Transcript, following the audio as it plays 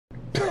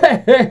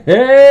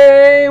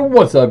Hey,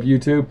 what's up,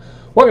 YouTube?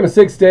 Welcome to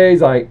Sixx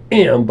Daze. I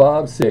am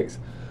boxx.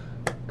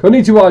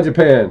 Konnichiwa,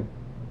 Japan.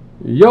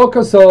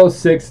 Yokoso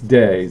Sixx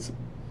Daze.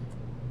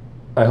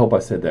 I hope I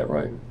said that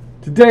right.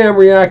 Today I'm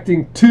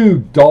reacting to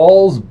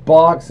Dolls,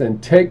 boxx,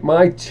 and Take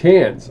My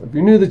Chance. If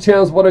you're new to the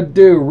channel, it's what I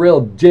do.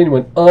 Real,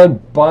 genuine,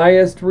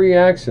 unbiased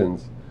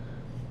reactions.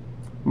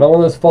 Not one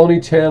of those phony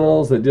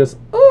channels that just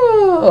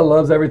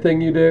loves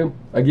everything you do.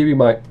 I give you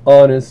my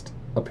honest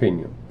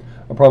opinion.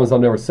 I promise I'll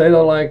never say that I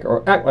like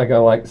or act like I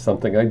like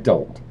something I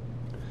don't.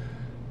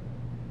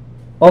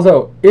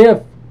 Also,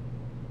 if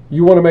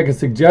you want to make a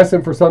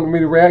suggestion for something for me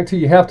to react to,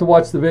 you have to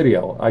watch the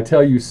video. I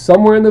tell you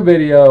somewhere in the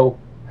video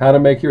how to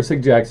make your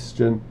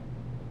suggestion,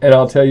 and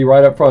I'll tell you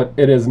right up front,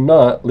 it is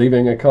not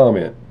leaving a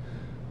comment.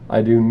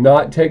 I do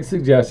not take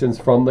suggestions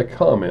from the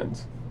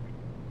comments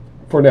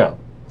for now.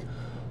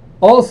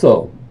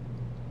 Also,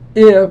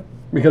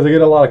 because I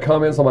get a lot of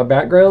comments on my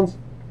backgrounds,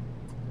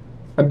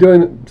 I'm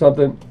doing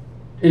something.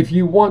 If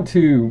you want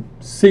to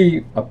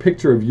see a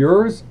picture of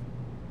yours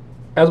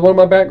as one of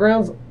my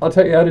backgrounds, I'll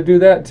tell you how to do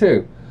that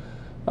too.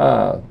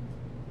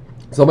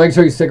 So make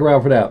sure you stick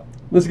around for that.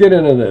 Let's get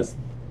into this.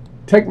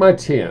 Take My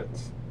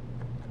Chance.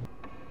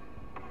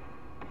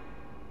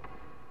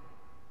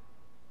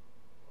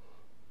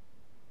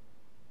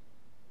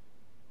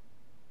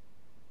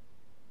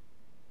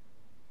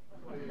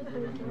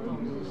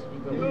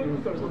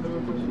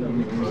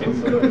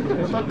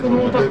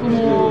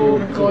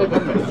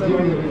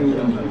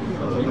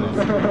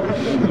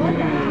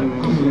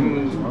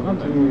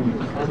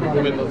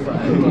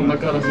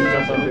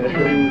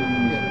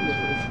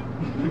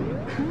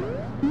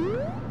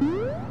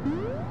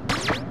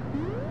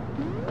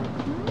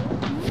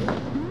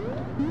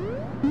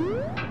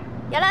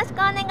よろしくお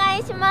願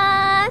いし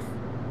ます。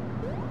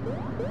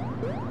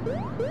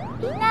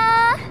みん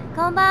な、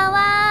こんばん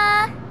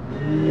は。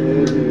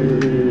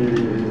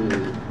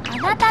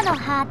あなたの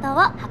ハートを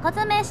箱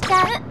詰めしち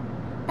ゃう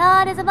ド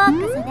ールズボッ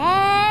クスで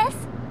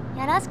す。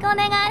よろしくお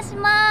願いし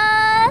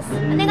ます。お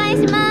願い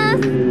しま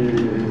す。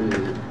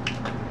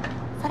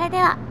それで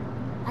は、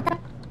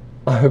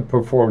I've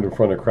performed in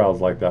front of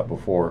crowds like that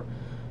before,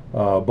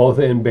 both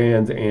in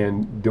bands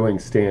and doing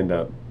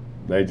stand-up.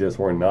 They just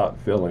were not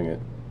feeling it.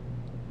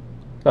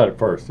 Not at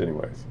first,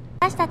 anyways.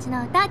 私たち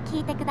の歌聴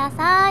いてくだ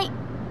さい。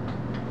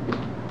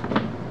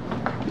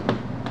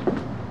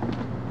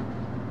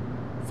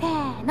せ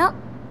ーの。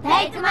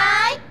Take my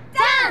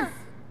chance!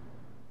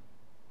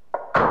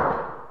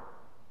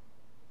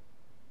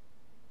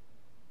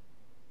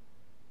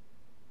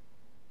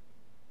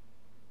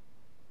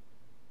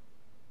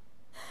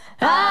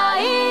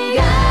 愛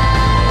が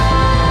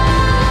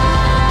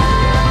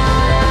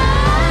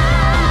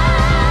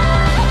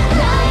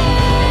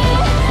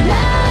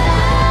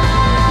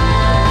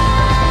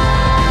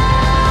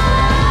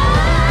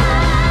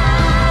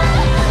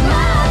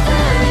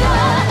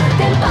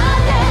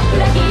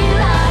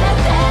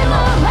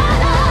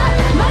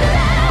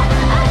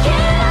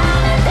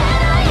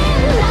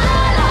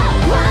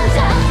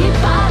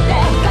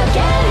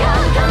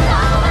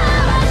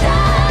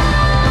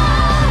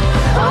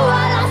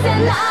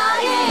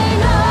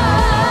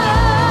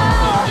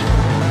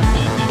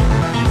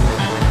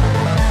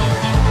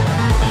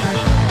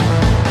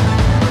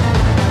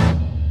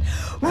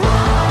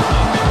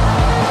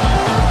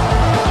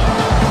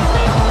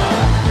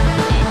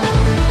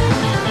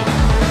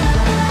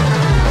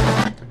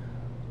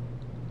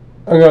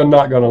I'm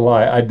not gonna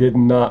lie, I did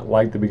not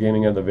like the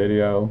beginning of the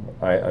video.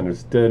 I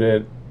understood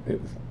it.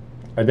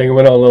 I think it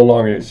went on a little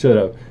longer than it should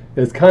have.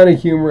 It's kind of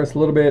humorous a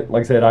little bit.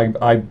 Like I said,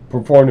 I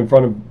performed in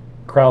front of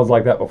crowds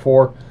like that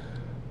before.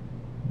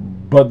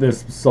 But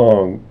this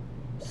song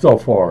so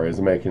far is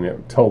making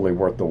it totally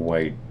worth the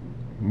wait.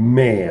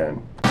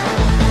 Man.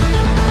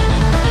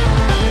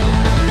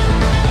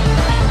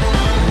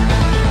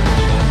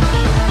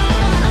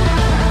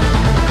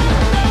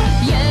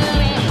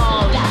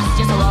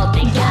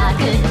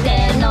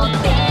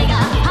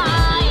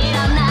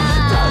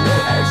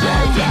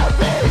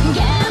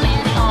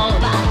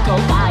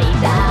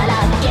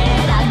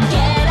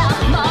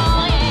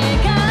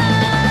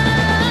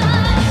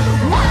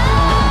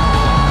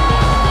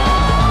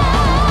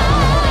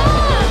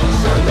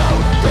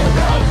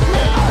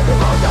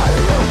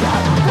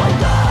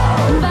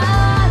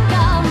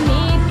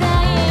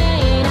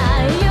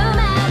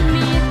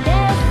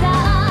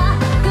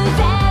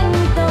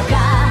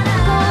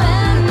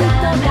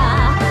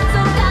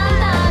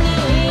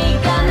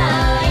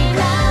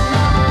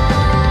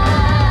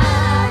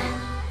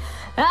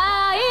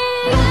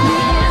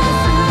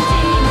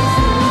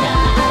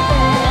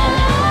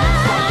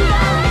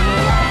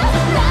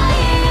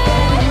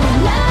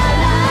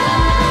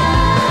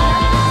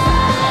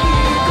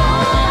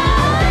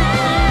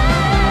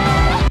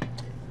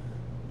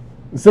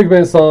 The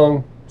 6-minute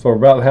song, so we're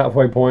about the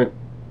halfway point.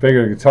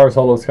 Figure the guitar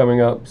solo's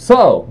coming up.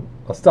 So,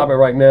 I'll stop it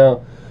right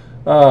now.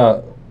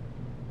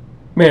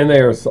 Man,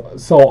 they are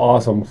so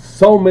awesome.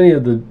 So many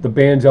of the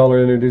bands y'all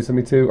are introducing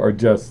me to are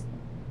just,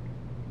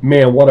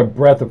 man, what a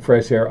breath of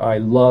fresh air. I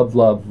love,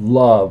 love,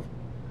 love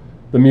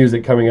the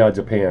music coming out of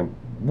Japan.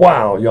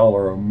 Wow, y'all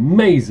are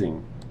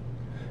amazing.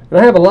 And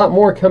I have a lot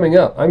more coming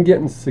up. I'm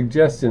getting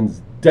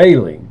suggestions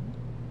daily.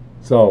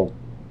 So,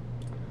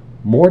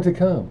 more to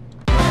come.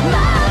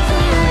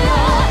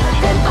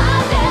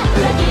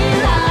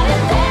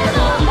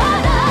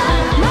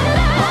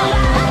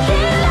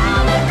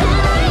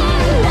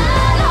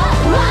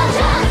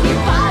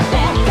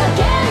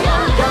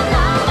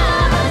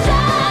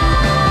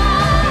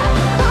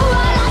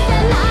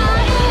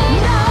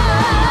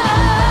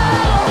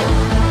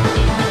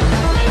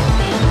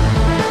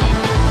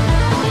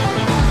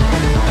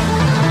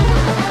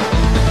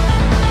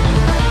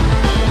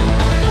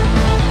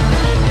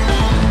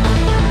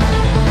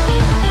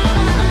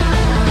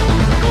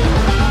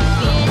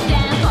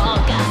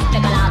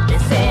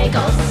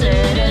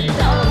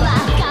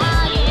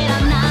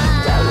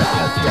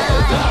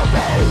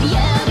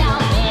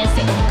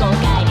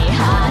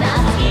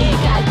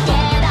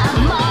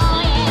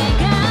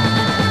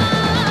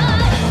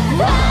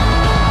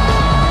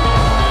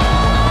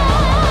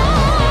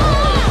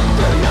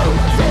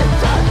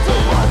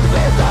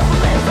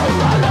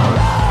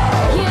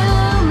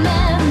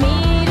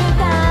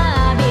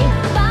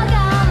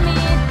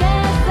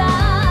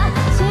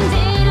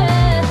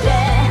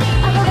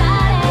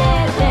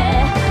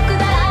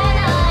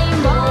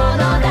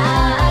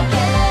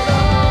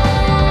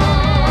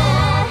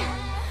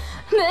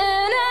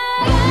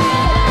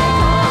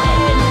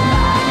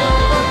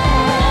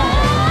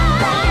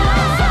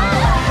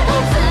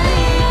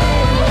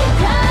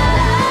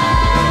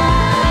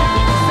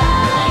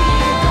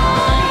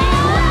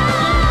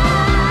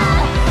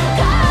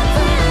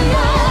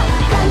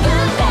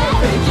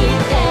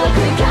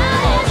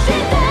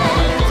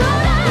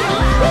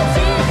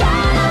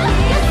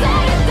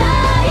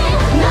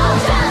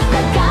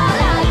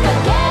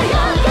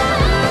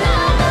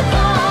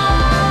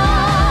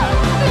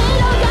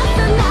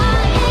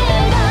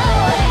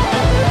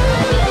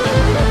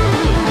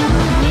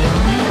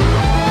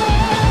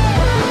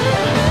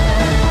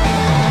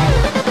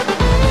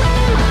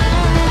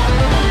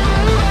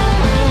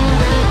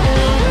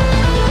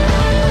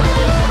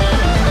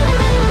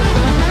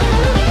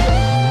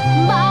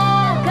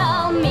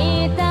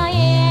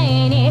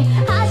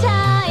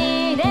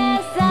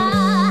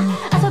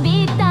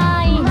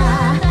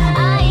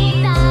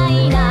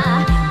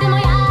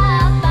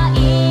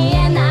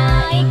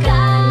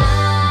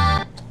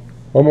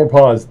 One more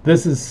pause.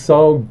 This is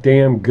so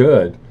damn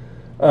good.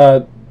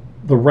 The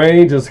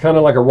range is kind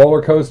of like a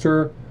roller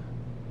coaster.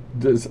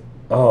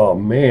 Oh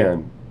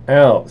man,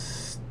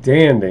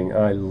 outstanding.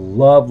 I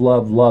love,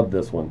 love, love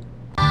this one.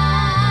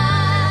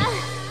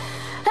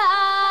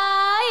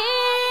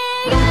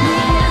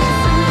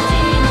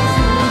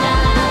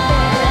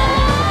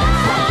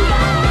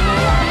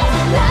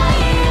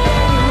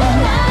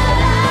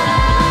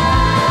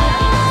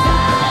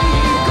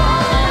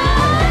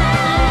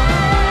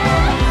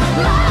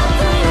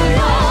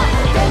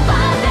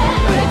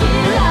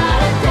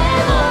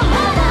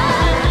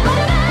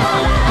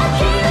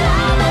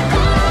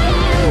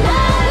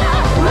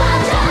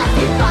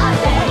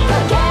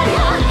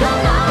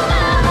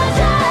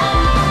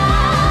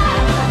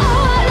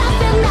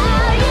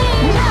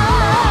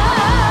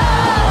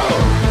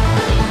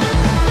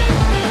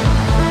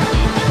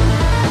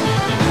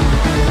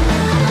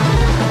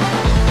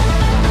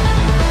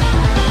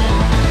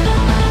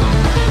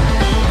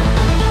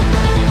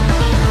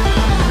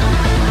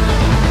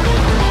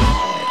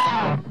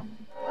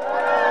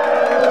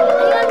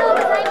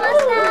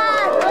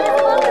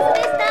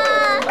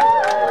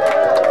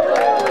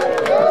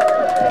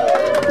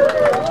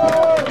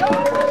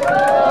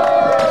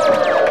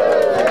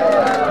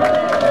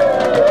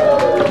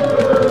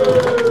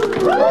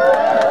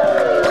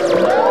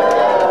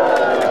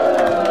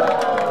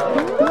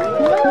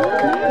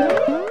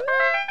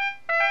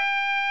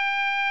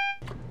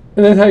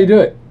 And that's how you do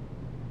it.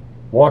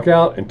 Walk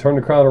out and turn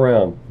the crowd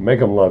around.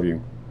 Make them love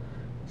you.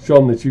 Show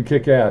them that you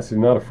kick ass. You're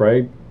not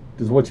afraid.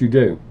 This is what you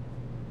do.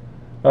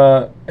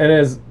 And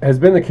as has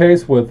been the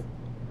case with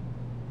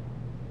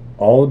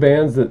all the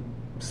bands that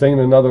sing in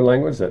another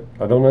language that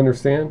I don't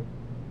understand,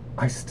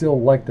 I still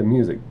like the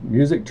music.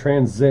 Music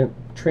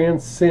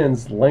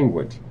transcends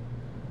language.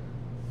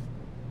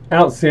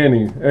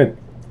 Outstanding. And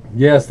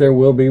yes, there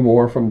will be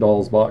more from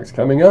Doll's Box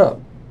coming up.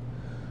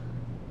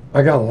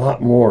 I got a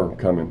lot more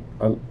coming.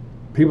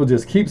 People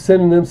just keep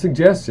sending them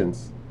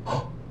suggestions.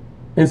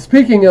 And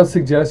speaking of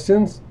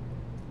suggestions,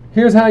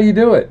 here's how you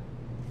do it.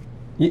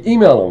 You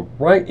email them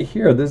right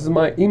here. This is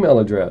my email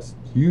address.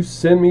 You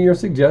send me your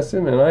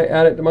suggestion and I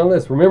add it to my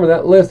list. Remember,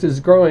 that list is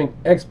growing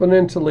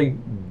exponentially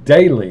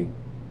daily.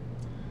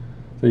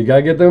 So you got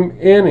to get them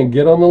in and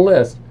get on the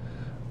list.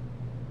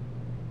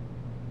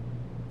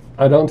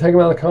 I don't take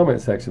them out of the comment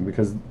section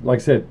because, like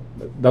I said,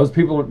 there's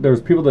people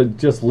that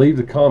just leave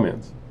the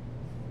comments.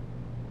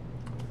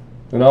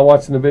 They're not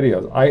watching the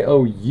videos. I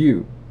owe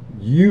you.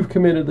 You've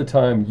committed the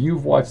time.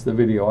 You've watched the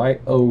video. I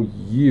owe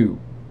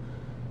you.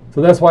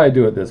 So that's why I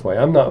do it this way.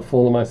 I'm not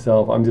full of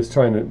myself. I'm just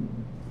trying to,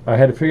 I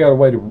had to figure out a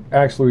way to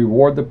actually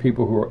reward the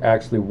people who are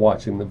actually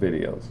watching the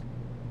videos.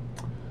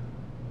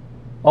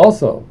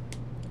 Also,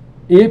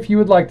 if you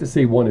would like to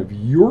see one of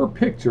your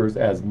pictures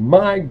as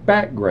my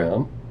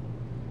background,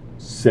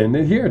 send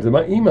it here to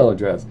my email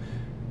address.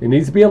 It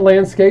needs to be a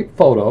landscape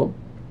photo.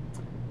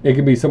 It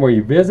can be somewhere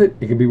you visit.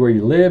 It can be where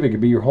you live. It can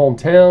be your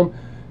hometown.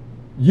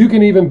 You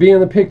can even be in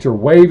the picture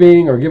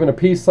waving or giving a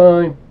peace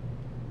sign.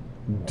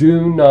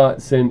 Do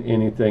not send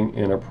anything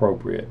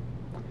inappropriate.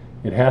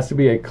 It has to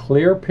be a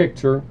clear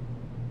picture.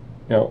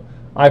 Now,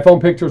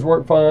 iPhone pictures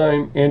work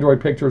fine.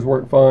 Android pictures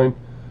work fine.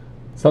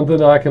 Something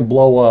that I can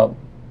blow up.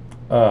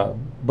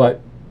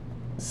 But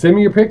send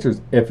me your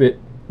pictures. If it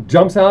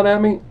jumps out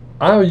at me,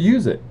 I'll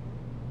use it.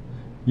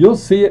 You'll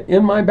see it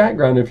in my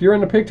background. If you're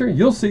in the picture,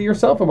 you'll see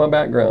yourself in my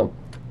background.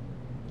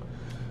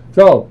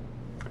 So,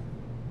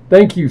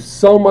 thank you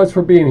so much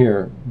for being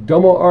here.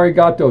 Domo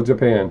arigato,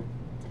 Japan.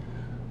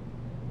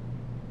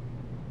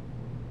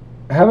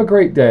 Have a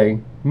great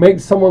day. Make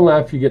someone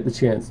laugh if you get the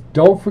chance.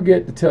 Don't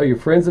forget to tell your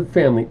friends and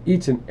family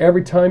each and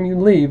every time you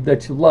leave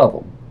that you love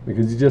them,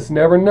 because you just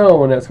never know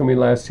when that's going to be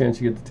the last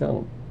chance you get to tell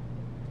them.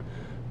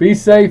 Be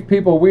safe,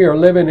 people. We are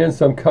living in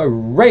some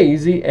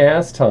crazy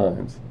ass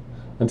times.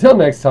 Until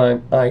next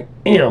time, I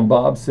am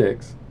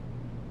boxx.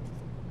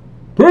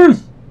 Peace!